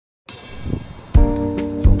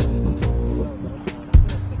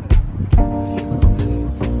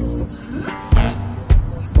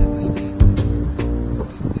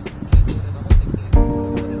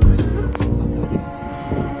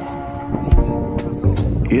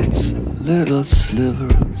It's a little sliver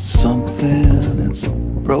of something. It's a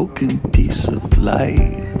broken piece of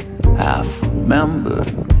light.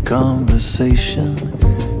 Half-remembered conversation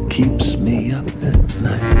keeps me up at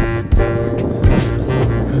night.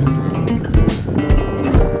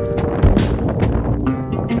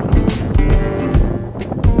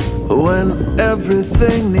 When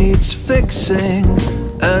everything needs fixing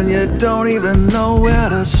and you don't even know where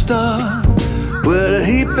to start, with a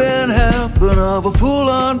heaping happen of a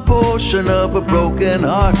full-on portion of a broken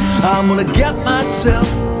heart, I'm gonna get myself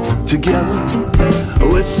together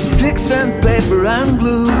with sticks and paper and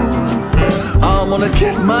glue. I'm gonna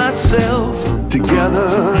get myself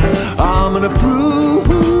together. I'm gonna prove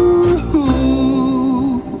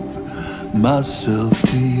myself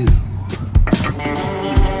to you.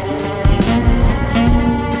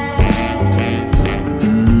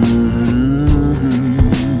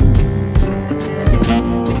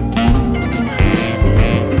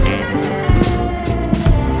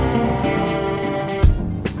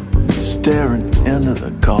 Staring into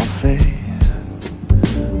the coffee,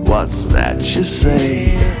 what's that you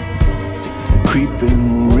say?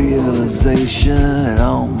 Creeping realization, it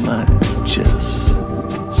all might just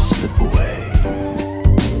slip away.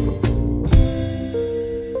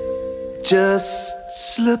 Just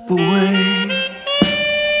slip away.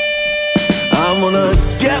 I'm gonna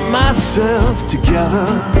get myself together.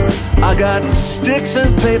 I got sticks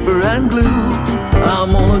and paper and glue.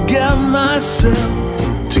 I'm gonna get myself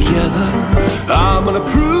together. I'm gonna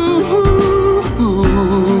prove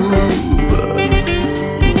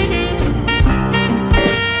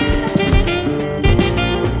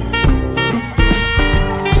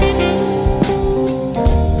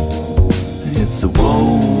it's a whoa,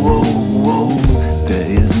 whoa, whoa. There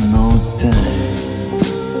is no time.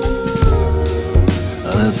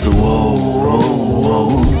 It's a whoa, whoa,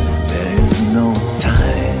 whoa. There is no time.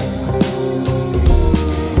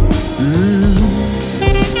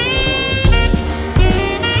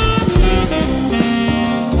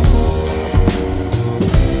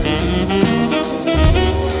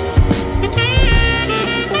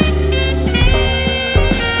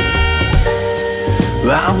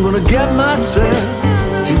 I'm gonna get myself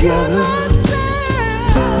together.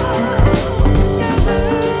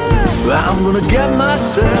 I'm gonna get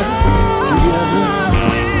myself